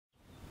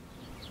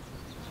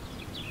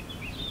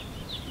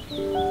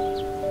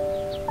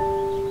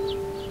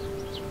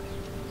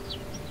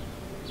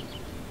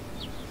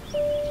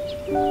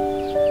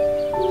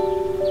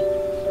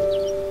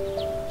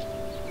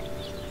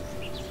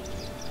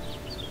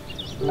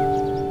My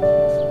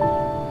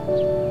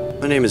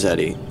name is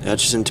Eddy,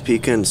 Atchison,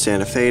 Topeka, and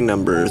Santa Fe,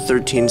 number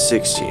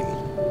 1316.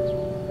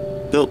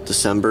 Built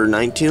December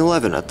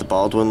 1911 at the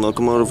Baldwin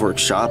Locomotive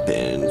Workshop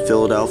in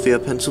Philadelphia,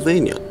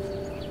 Pennsylvania.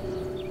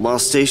 While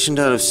stationed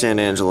out of San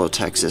Angelo,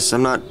 Texas,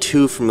 I'm not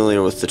too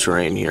familiar with the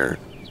terrain here.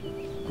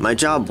 My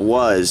job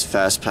was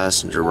fast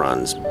passenger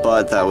runs,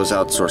 but that was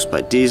outsourced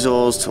by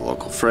diesels to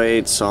local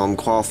freight, so I'm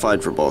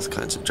qualified for both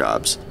kinds of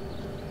jobs.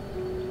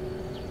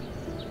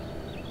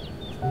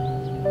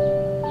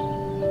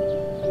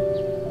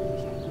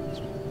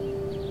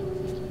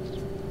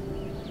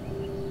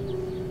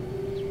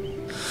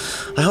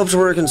 I hope to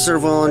work and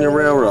serve well on your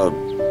railroad.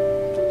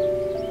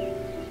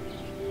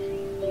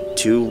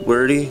 Too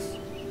wordy?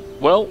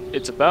 Well,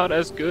 it's about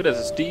as good as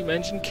a steam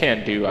engine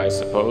can do, I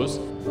suppose.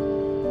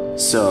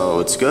 So,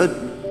 it's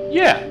good?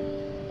 Yeah.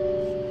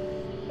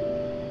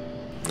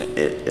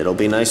 It'll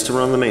be nice to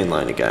run the main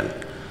line again.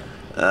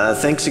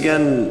 Thanks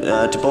again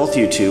to both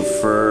you two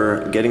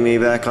for getting me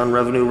back on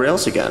revenue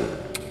rails again,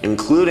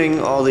 including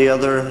all the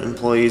other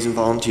employees and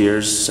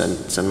volunteers.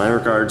 Send my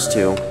regards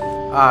too.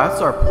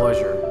 That's our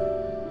pleasure.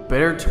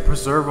 Better to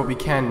preserve what we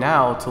can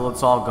now till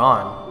it's all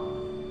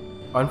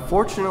gone.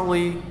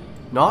 Unfortunately,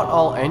 not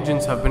all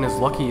engines have been as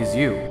lucky as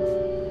you.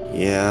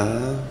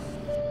 Yeah?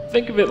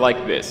 Think of it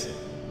like this.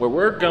 Where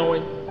we're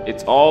going,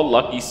 it's all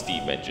lucky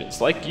steam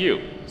engines, like you,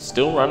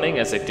 still running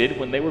as they did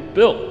when they were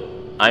built.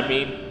 I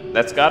mean,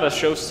 that's gotta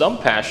show some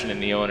passion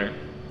in the owner.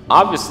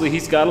 Obviously,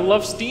 he's gotta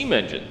love steam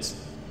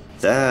engines.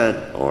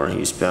 That, or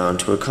he's bound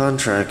to a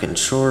contract and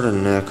short a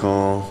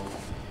nickel.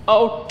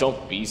 Oh,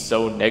 don't be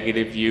so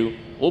negative, you.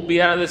 We'll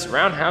be out of this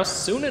roundhouse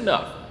soon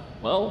enough.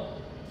 Well,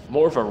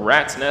 more of a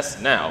rat's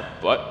nest now,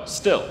 but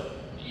still,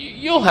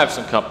 you'll have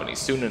some company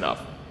soon enough.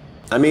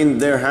 I mean,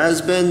 there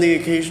has been the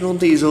occasional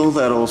diesel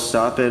that'll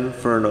stop in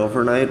for an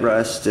overnight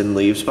rest and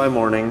leaves by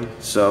morning,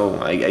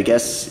 so I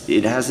guess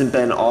it hasn't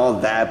been all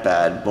that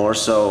bad. More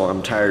so,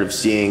 I'm tired of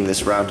seeing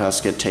this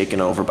roundhouse get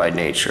taken over by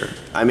nature.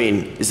 I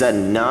mean, is that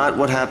not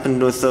what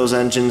happened with those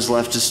engines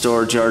left to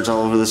storage yards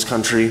all over this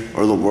country,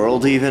 or the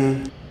world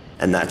even?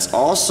 And that's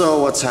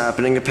also what's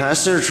happening to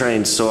passenger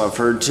trains, so I've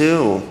heard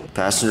too.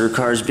 Passenger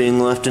cars being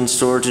left in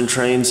storage and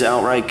trains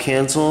outright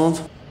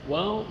canceled.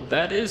 Well,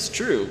 that is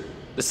true.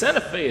 The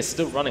Santa Fe is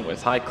still running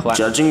with high class.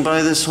 Judging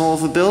by this whole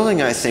of a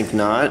building, I think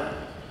not.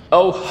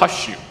 Oh,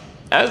 hush you.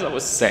 As I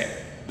was saying,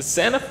 the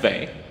Santa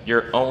Fe,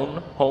 your own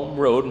home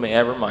road may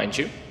I remind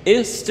you,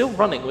 is still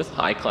running with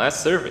high class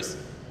service.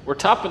 We're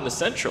topping the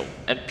Central,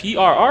 and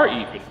PRR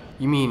even.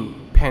 You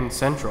mean Penn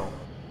Central?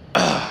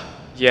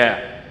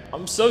 Yeah.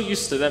 I'm so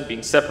used to them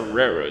being separate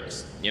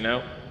railroads, you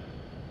know?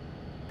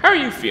 How are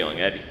you feeling,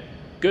 Eddy?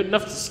 Good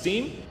enough to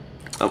steam?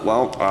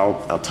 Well,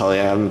 I'll tell you,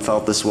 I haven't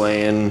felt this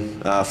way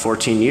in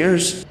 14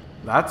 years.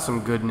 That's some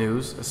good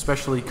news,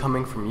 especially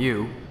coming from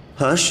you.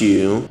 Hush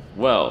you.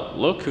 Well,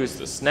 look who's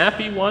the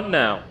snappy one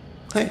now.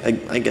 Hey,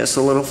 I guess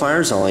a little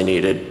fire's all I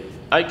needed.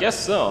 I guess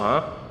so,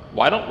 huh?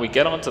 Why don't we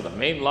get onto the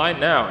main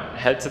line now and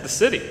head to the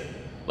city?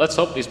 Let's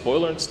hope these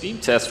boiler and steam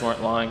tests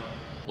weren't lying.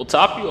 We'll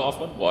top you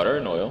off on water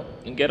and oil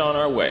and get on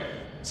our way.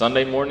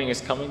 Sunday morning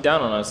is coming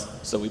down on us,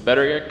 so we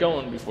better get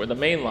going before the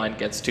main line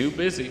gets too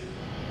busy.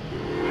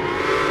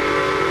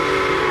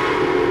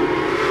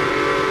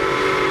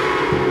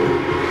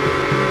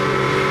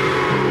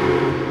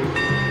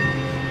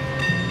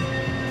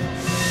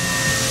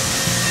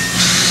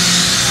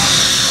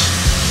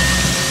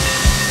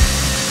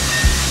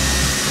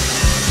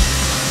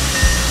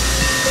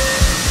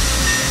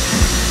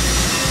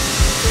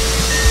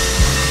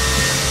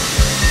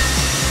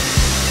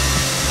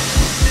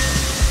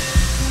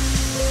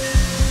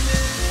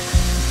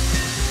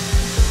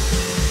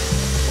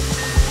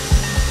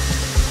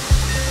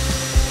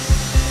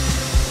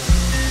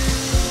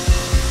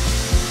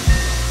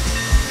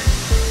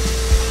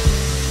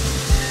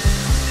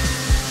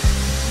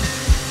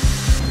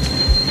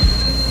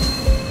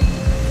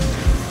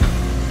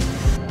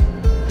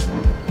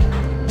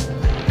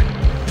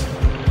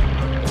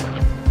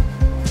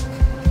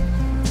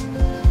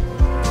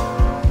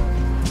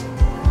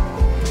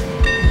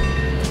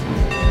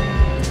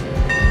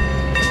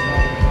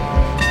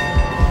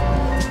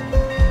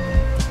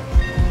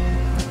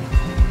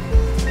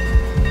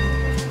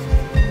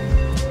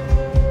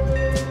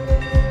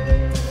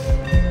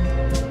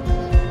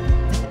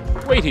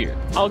 Wait here.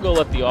 I'll go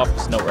let the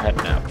office know we're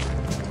heading out.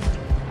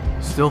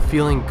 Still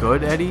feeling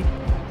good, Eddy?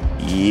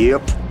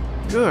 Yep.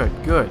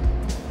 Good.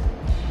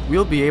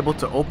 We'll be able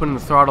to open the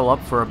throttle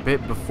up for a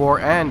bit before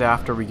and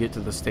after we get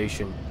to the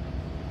station.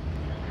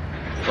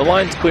 The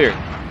line's clear,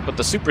 but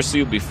the Super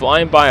C will be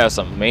flying by us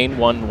on Main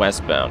 1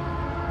 westbound.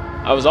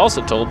 I was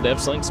also told they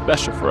have something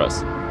special for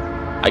us.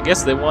 I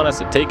guess they want us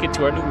to take it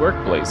to our new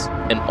workplace,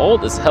 an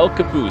old as hell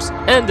caboose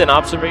and an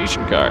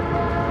observation car.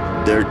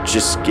 They're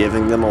just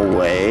giving them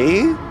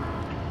away?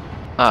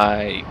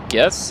 I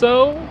guess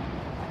so?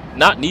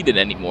 Not needed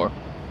anymore,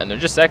 and they're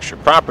just extra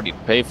property to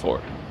pay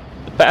for.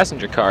 The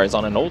passenger car is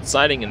on an old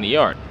siding in the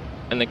yard,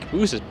 and the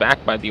caboose is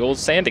backed by the old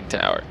sanding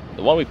tower,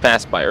 the one we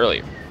passed by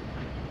earlier.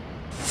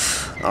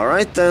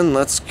 Alright then,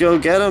 let's go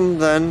get him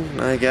then,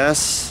 I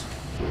guess.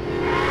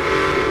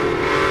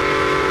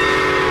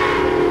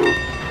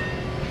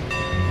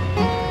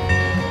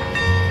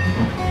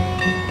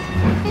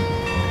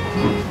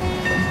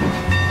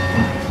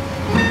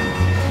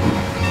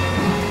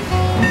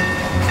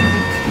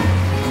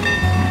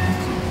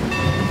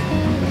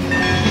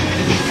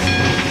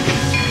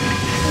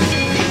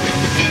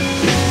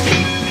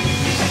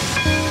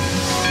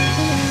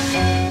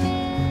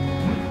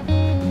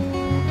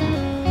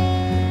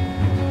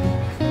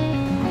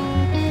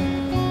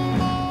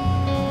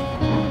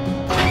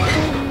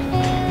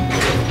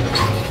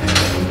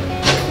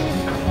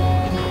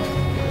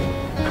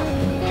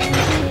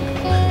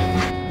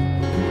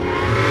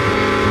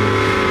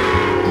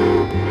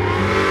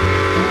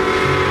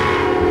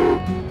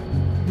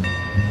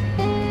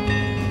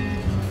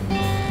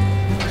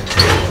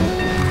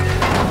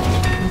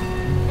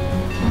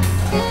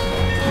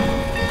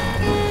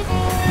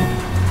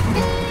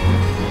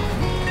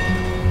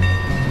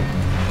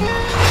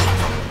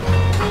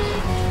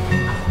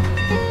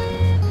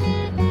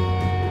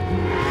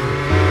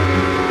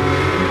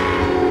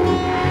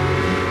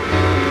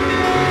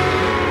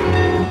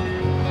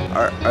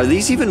 Are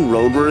these even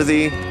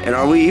roadworthy? And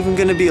are we even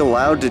going to be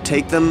allowed to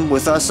take them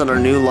with us on our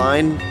new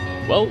line?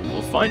 Well,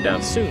 we'll find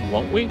out soon,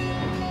 won't we?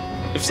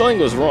 If something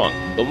goes wrong,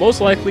 it'll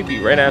most likely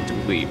be right after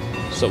we leave,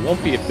 so it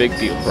won't be a big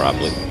deal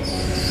probably.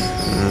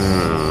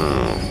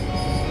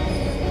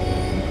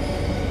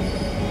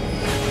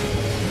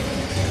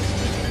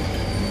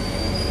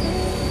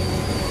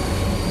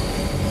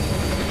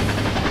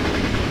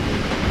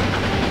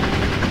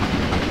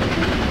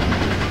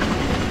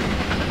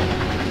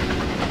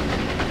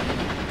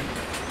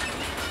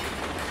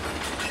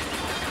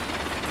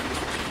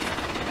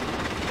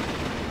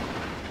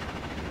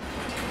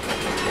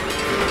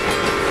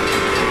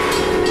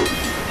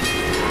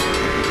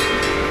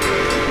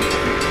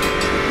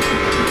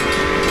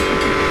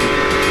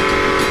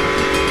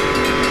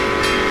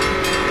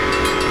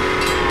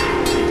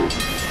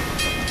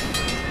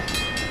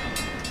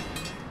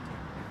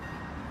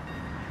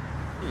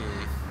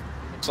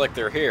 Looks like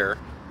they're here.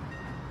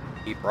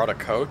 He brought a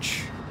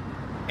coach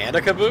and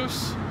a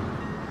caboose?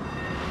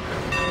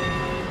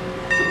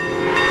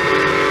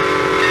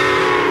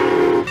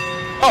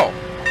 Oh!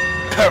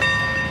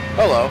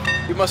 Hello.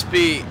 You must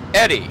be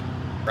Eddy,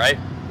 right?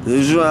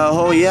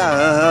 Oh yeah,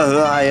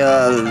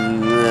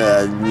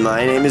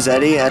 my name is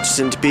Eddy,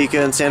 Atchison, Topeka,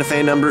 and Santa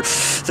Fe, number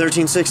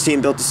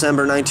 1316, built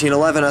December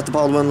 1911 at the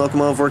Baldwin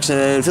Locomotive Works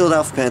in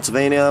Philadelphia,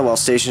 Pennsylvania. While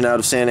stationed out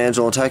of San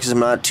Angelo, Texas, I'm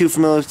not too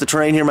familiar with the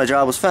terrain here. My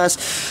job was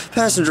fast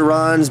passenger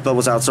runs, but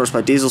was outsourced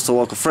by diesels to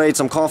local freights.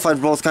 I'm qualified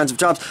for both kinds of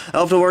jobs. I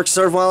hope to work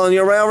serve well on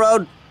your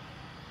railroad.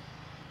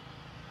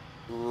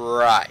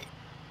 Right.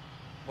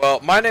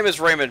 Well, my name is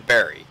Raymond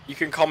Barry. You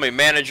can call me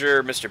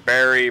Manager, Mr.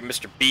 Barry,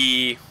 Mr.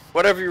 B,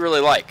 whatever you really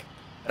like.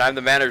 And I'm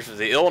the manager of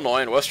the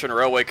Illinois and Western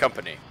Railway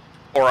Company,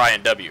 or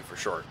I&W for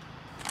short.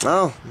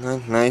 Oh,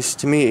 nice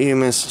to meet you,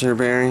 Mr.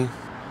 Barry.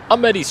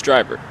 I'm Eddy's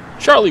driver,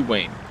 Charlie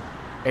Wayne.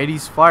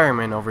 Eddy's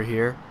fireman over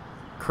here,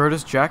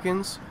 Curtis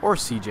Jackins or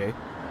CJ.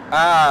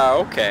 Ah,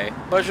 okay.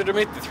 Pleasure to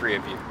meet the three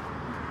of you.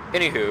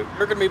 Anywho,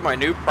 you're going to be my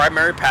new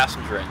primary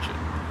passenger engine.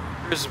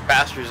 Some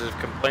passengers have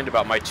complained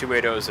about my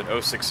 280s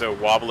and 060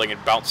 wobbling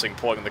and bouncing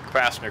pulling the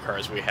passenger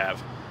cars we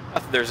have.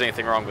 Not that there's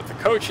anything wrong with the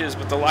coaches,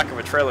 but the lack of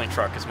a trailing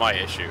truck is my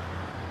issue.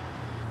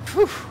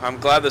 Whew, I'm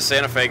glad the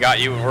Santa Fe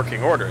got you in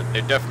working order. They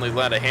definitely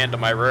lent a hand to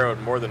my railroad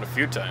more than a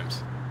few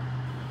times.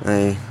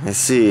 I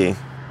see.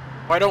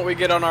 Why don't we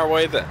get on our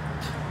way then?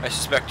 I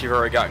suspect you've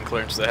already gotten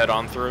clearance to head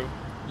on through.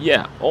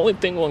 Yeah, only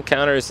thing we'll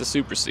encounter is the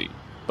Super C,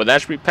 but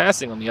that should be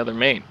passing on the other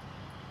main.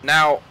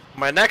 Now,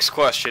 my next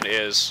question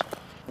is,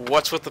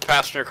 what's with the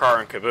passenger car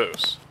and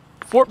caboose?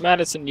 Fort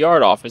Madison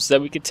yard office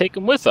said we could take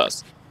them with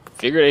us.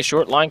 Figured a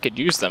short line could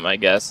use them, I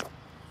guess.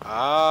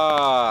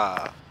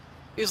 Ah,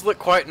 these look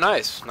quite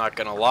nice, not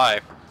gonna lie.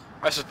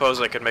 I suppose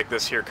I could make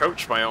this here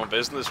coach my own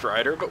business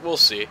rider, but we'll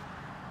see.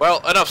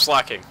 Well, enough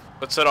slacking.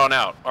 Let's head on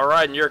out. I'll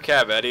ride in your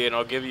cab, Eddy, and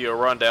I'll give you a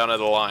rundown of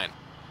the line.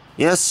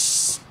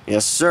 Yes,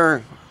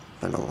 sir.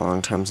 Been a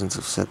long time since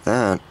I've said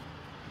that.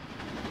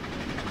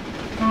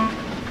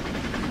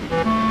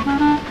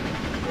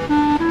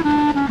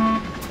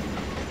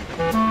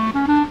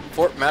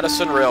 Fort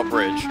Madison Rail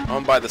Bridge,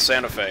 owned by the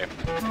Santa Fe.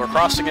 We're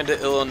crossing into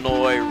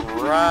Illinois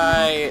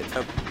right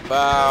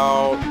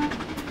about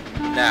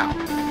now.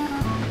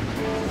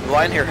 The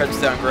line here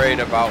heads down grade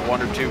about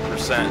 1 or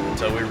 2%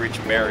 until we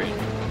reach Marion.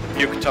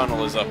 Buke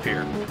Tunnel is up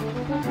here.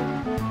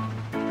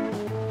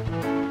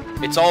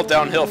 It's all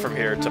downhill from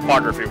here,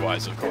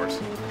 topography-wise, of course.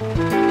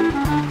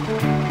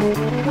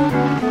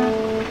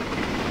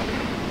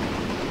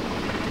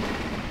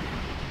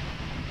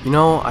 You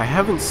know, I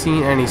haven't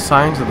seen any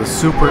signs of the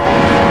super...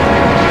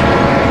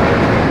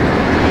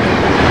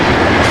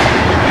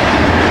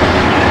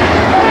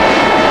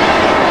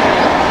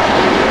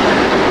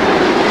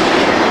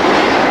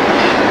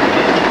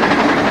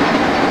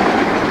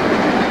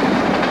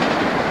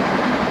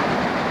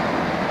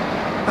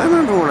 I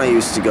remember when I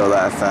used to go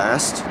that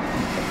fast.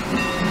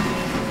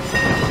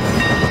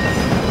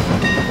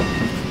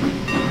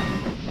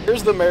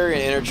 Here's the Marion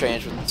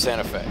interchange with the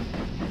Santa Fe.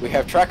 We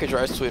have trackage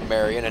rights between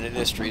Marion and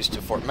Industries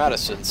to Fort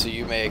Madison, so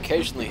you may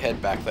occasionally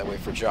head back that way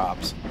for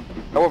jobs.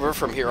 However,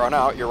 from here on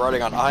out, you're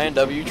riding on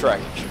I&W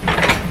trackage.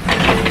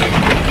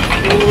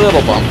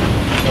 Little bump.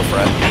 No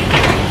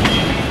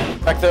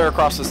fret. Back there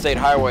across the state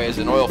highway is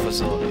an oil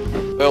facility.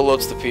 Oil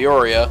loads to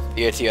Peoria,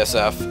 the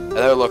ATSF, and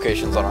other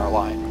locations on our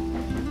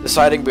line. The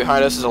siding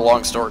behind us is a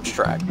long storage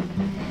track.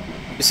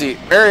 You see,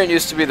 Marion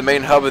used to be the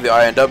main hub of the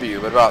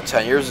I&W, but about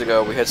 10 years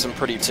ago we had some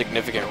pretty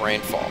significant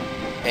rainfall.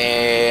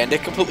 And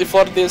it completely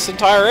flooded this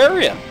entire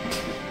area.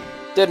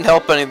 Didn't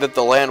help any that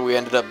the land we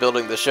ended up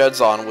building the sheds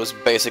on was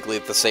basically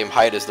at the same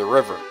height as the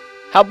river.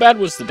 How bad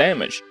was the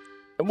damage?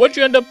 And what'd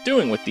you end up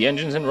doing with the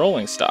engines and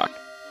rolling stock?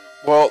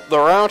 Well, the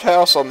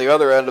roundhouse on the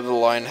other end of the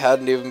line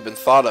hadn't even been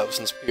thought of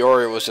since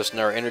Peoria was just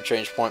near our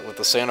interchange point with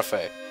the Santa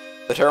Fe.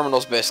 The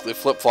terminals basically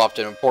flip-flopped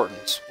in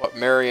importance. What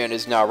Marion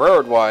is now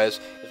railroad-wise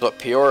is what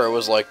Peoria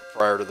was like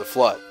prior to the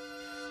flood.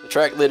 The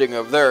track leading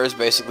over there is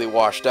basically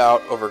washed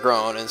out,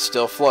 overgrown, and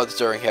still floods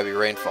during heavy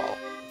rainfall.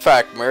 In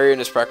fact, Marion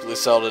is practically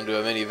settled into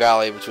a mini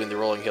valley between the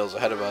rolling hills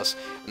ahead of us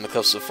and the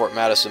cliffs of Fort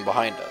Madison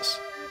behind us.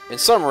 In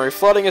summary,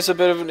 flooding is a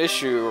bit of an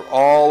issue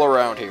all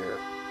around here.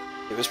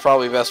 It was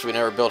probably best we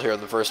never built here in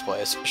the first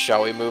place.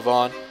 Shall we move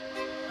on?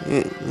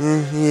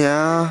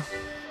 Yeah.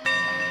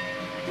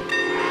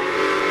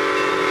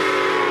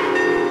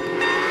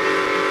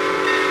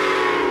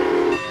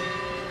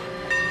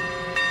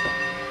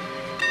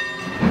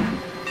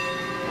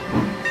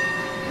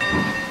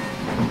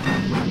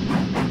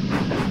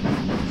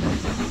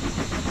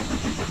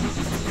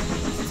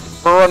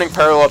 We're running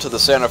parallel to the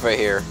Santa Fe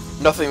here.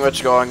 Nothing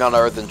much going on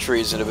other than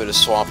trees and a bit of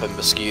swamp and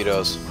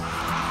mosquitoes.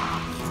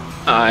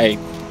 I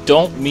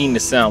don't mean to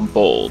sound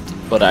bold,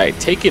 but I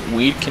take it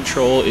weed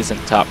control isn't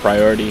top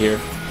priority here.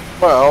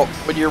 Well,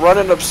 when you run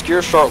an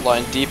obscure short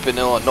line deep in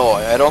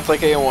Illinois, I don't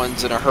think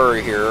anyone's in a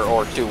hurry here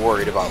or too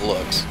worried about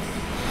looks.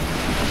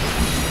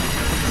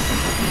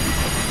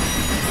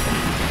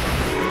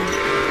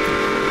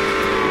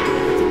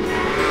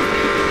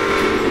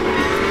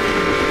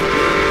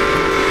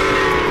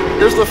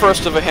 Here's the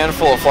first of a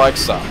handful of flag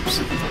stops,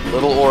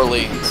 Little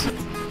Orleans.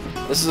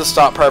 This is a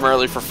stop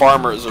primarily for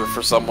farmers or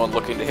for someone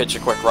looking to hitch a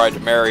quick ride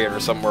to Marion or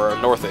somewhere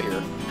north of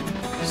here.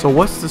 So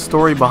what's the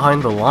story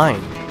behind the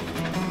line?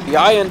 The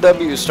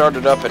I&W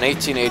started up in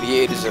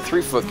 1888 as a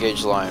 3-foot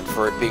gauge line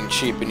for it being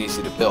cheap and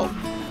easy to build.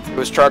 It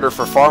was chartered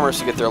for farmers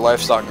to get their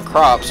livestock and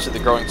crops to the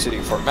growing city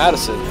of Fort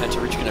Madison and to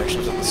reach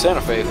connections with the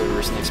Santa Fe, who had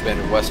recently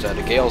expanded west out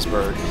of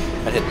Galesburg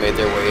and had made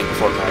their way into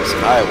Fort Madison,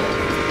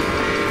 Iowa.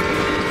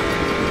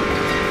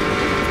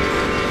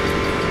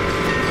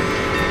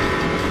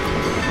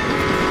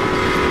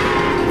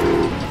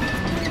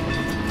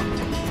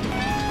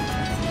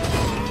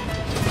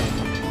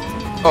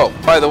 Oh,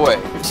 by the way,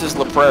 this is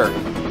La Prairie,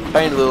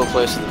 tiny little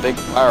place with a big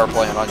power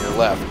plant on your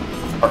left.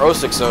 Our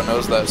 060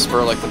 knows that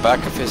spur like the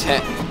back of his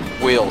hand.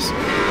 Wheels.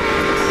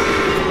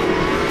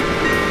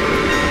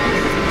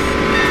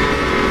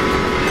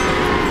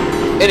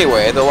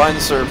 Anyway, the line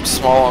served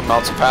small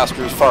amounts of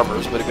pastures,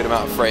 farmers, but a good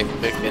amount of freight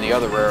like any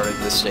other railroad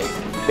in this state.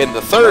 In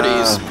the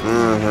 30s...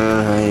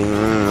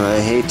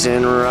 I hate to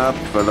interrupt,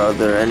 but are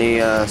there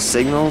any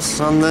signals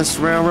on this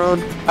railroad?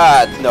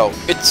 No,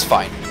 it's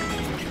fine.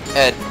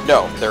 And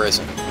no, there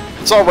isn't.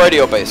 It's all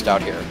radio-based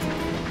out here.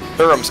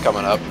 Durham's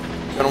coming up.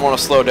 You're gonna want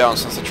to slow down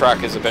since the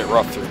track is a bit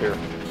rough through here.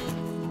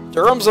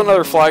 Durham's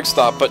another flag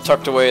stop, but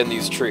tucked away in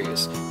these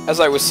trees.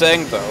 As I was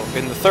saying, though,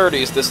 in the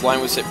 30s, this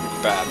line was hit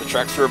pretty bad. The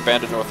tracks were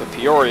abandoned north of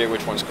Peoria,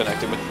 which once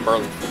connected with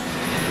Burlington.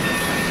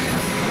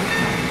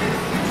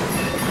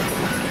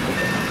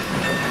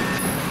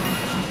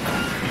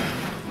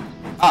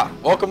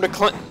 Welcome to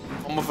Clinton,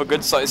 home of a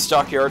good-sized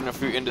stockyard and a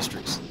few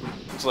industries.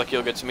 Looks like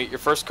you'll get to meet your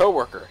first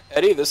co-worker.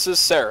 Eddy, this is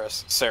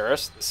Saris.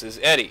 Saris, this is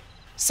Eddy.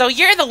 So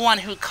you're the one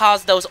who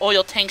caused those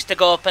oil tanks to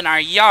go up in our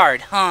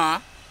yard, huh?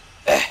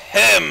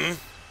 Ahem.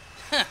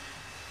 Huh.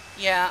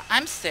 Yeah,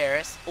 I'm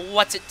Saris.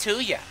 What's it to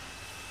ya?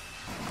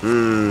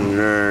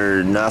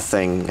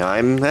 Nothing.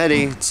 I'm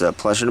Eddy. It's a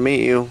pleasure to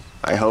meet you.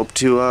 I hope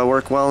to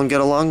work well and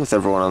get along with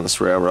everyone on this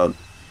railroad.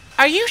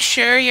 Are you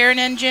sure you're an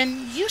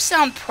engine? You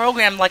sound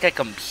programmed like a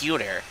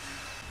computer.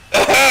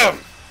 Ahem.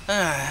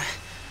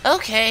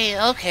 Okay.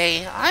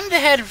 I'm the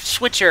head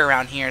switcher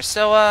around here,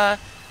 so,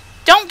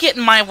 don't get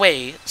in my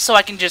way so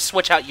I can just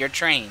switch out your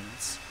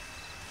trains.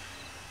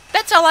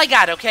 That's all I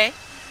got, okay?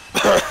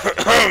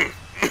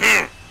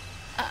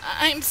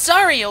 I'm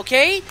sorry,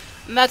 okay?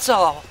 That's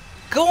all.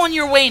 Go on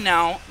your way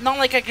now. Not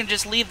like I can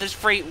just leave this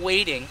freight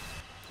waiting.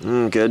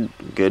 Good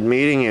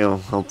meeting you.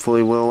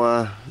 Hopefully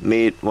we'll,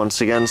 meet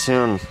once again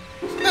soon.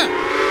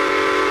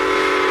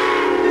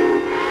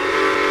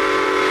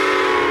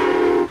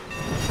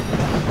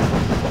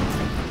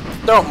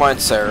 Don't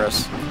mind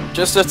Saris.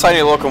 Just a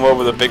tiny locomotive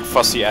with a big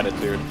fussy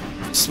attitude.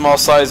 Small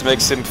size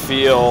makes him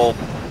feel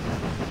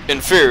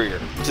inferior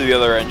to the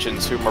other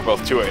engines, whom are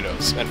both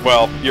 280s. And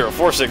well, you're a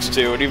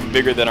 462 and even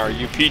bigger than our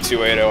UP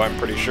 280, I'm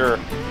pretty sure.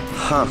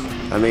 Huh.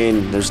 I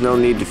mean, there's no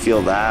need to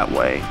feel that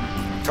way.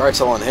 Try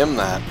telling him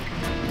that.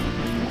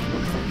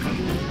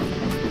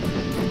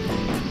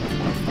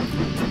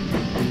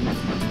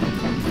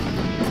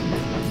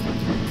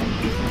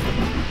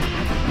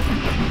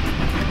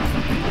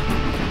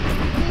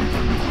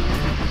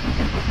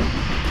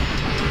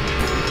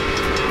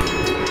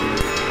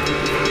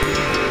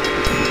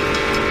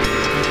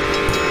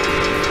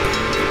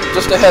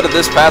 Just ahead of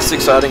this passing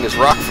siding is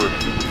Rockford.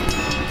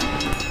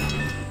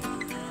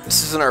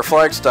 This isn't our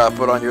flag stop,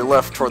 but on your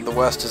left toward the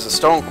west is a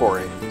stone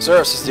quarry.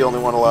 Ceres is the only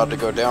one allowed to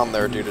go down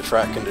there due to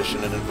track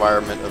condition and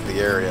environment of the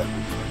area.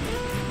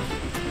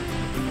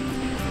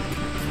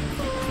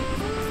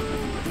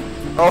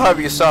 I'll have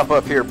you stop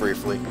up here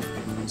briefly.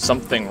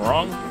 Something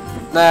wrong?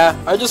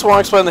 Nah, I just want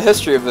to explain the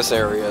history of this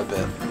area a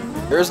bit.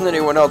 There isn't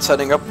anyone else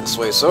heading up this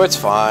way, so it's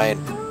fine.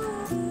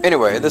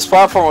 Anyway, this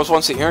platform was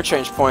once the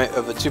interchange point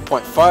of the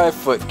 2.5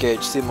 foot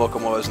gauge steam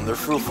locomotives and their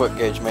 4 foot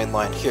gauge main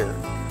line here.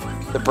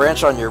 The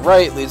branch on your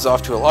right leads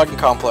off to a logging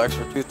complex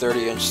where 2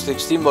 30-inch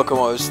steam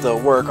locomotives still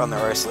work on their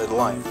isolated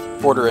line,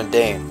 Porter and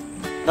Dane.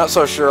 Not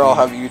so sure I'll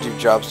have you do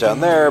jobs down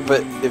there,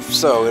 but if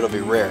so, it'll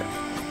be rare.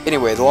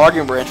 Anyway, the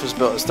logging branch was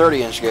built as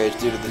 30-inch gauge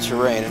due to the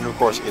terrain, and of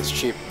course it gets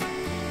cheaper.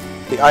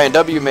 The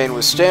I&W main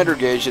was standard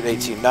gauge in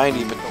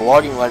 1890, but the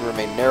logging line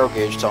remained narrow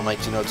gauge till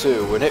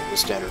 1902, when it was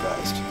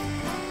standardized.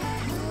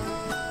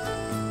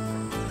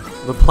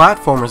 The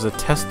platform is a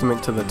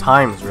testament to the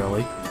times,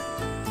 really.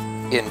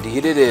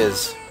 Indeed it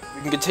is.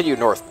 We can continue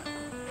north now.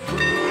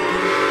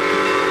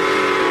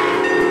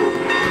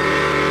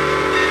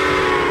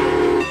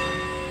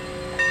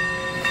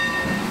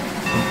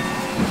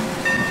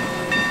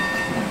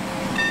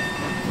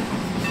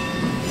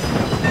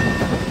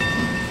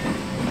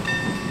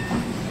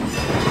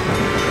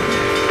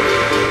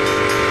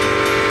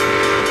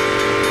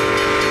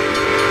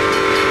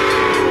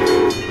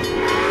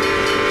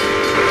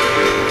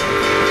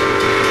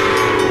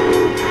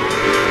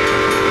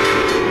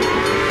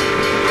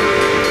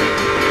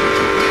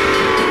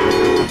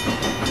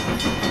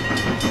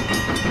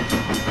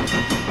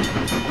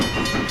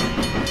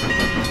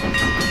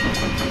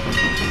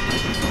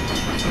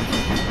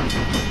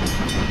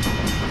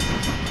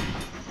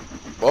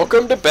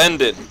 Welcome to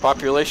Bendon,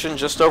 population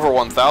just over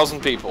 1,000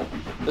 people.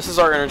 This is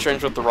our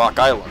interchange with the Rock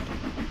Island.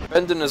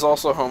 Bendon is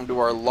also home to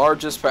our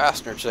largest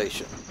passenger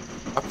station.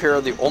 Up here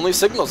are the only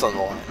signals on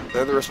the line.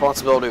 They're the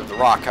responsibility of the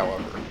Rock,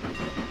 however.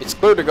 It's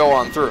clear to go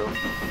on through.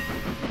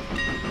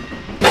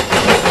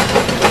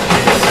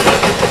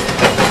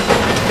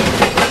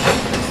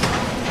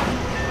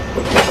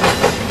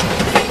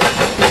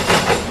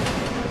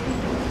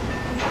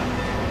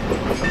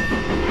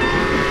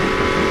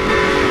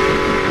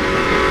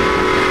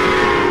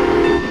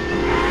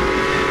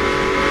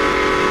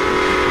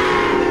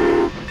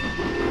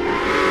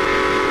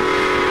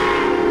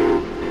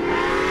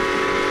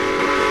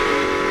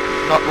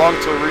 Not long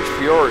till we reach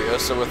Peoria,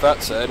 so with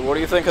that said, what do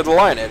you think of the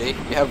line, Eddie?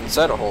 You haven't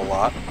said a whole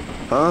lot.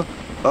 Huh?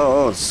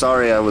 Oh,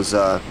 sorry, well,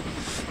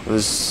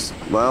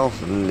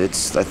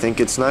 I think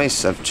it's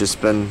nice. I've just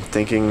been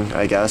thinking,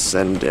 I guess,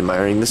 and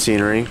admiring the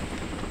scenery.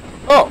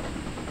 Oh,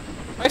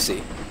 I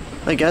see.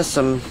 I guess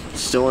I'm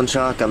still in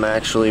shock. I'm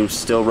actually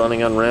still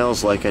running on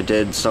rails like I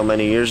did so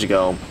many years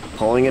ago.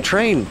 Pulling a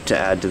train to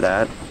add to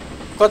that.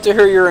 Glad to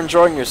hear you're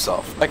enjoying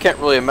yourself. I can't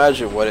really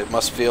imagine what it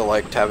must feel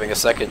like to having a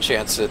second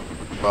chance at,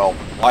 well,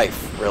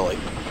 life, really.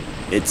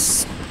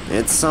 It's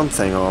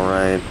something,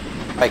 alright.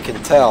 I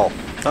can tell.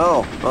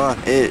 Oh,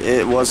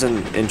 it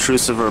wasn't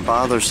intrusive or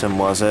bothersome,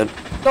 was it?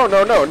 No,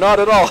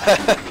 not at all.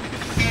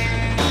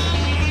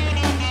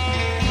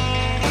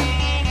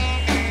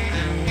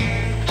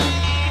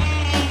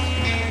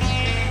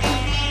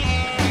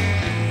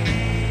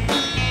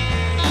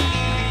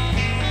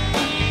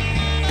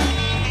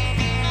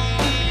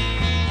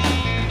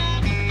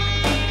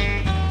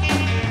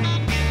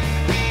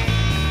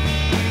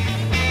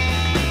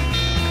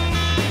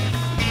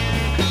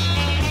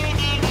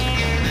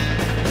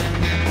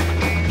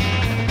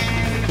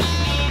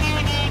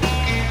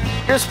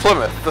 Here's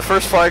Plymouth, the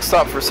first flag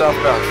stop for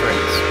southbound trains.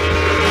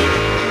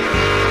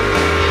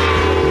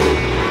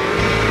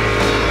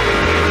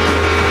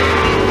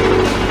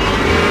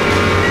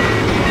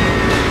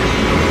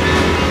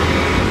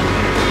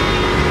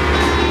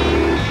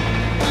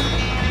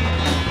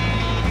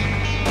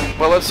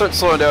 Well, let's start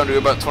slowing down to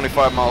about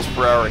 25 miles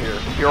per hour here.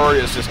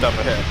 Peoria is just up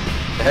ahead,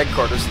 the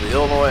headquarters of the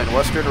Illinois and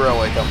Western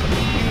Railway Company.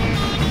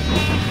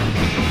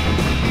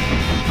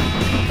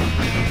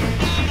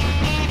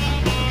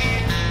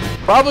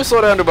 Probably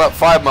slow down to about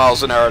 5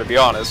 miles an hour, to be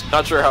honest.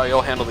 Not sure how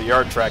you'll handle the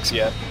yard tracks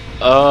yet.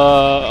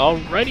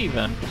 Alrighty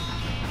then.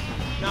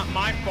 Not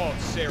my fault,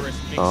 Ceres.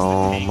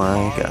 Oh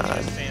my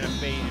god.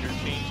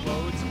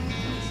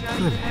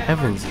 Good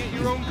heavens, is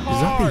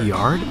that the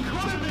yard?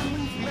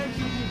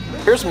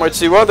 Here's my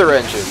 2 other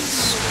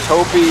engines.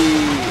 Toby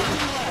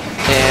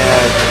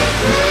and...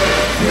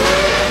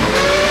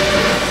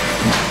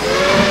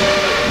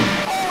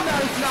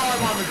 Now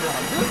I'm on the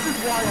ground. This is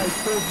why I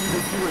told you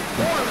to do it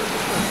for me,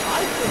 because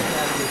I can't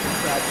navigate the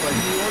tracks like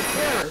you or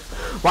Ceres.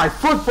 My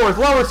footboard's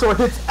lower so it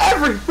hits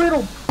every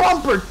little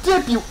bump or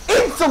dip, you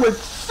insolent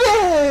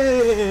thing!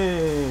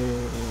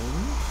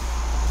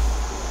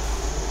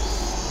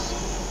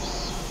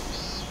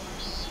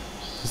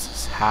 Does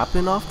this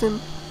happen often?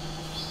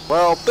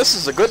 Well, this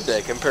is a good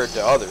day compared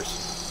to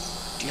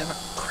others. Do you have a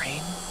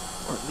crane?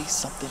 Or at least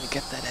something to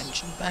get that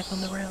engine back on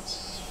the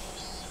rails?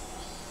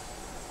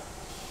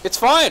 It's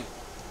fine.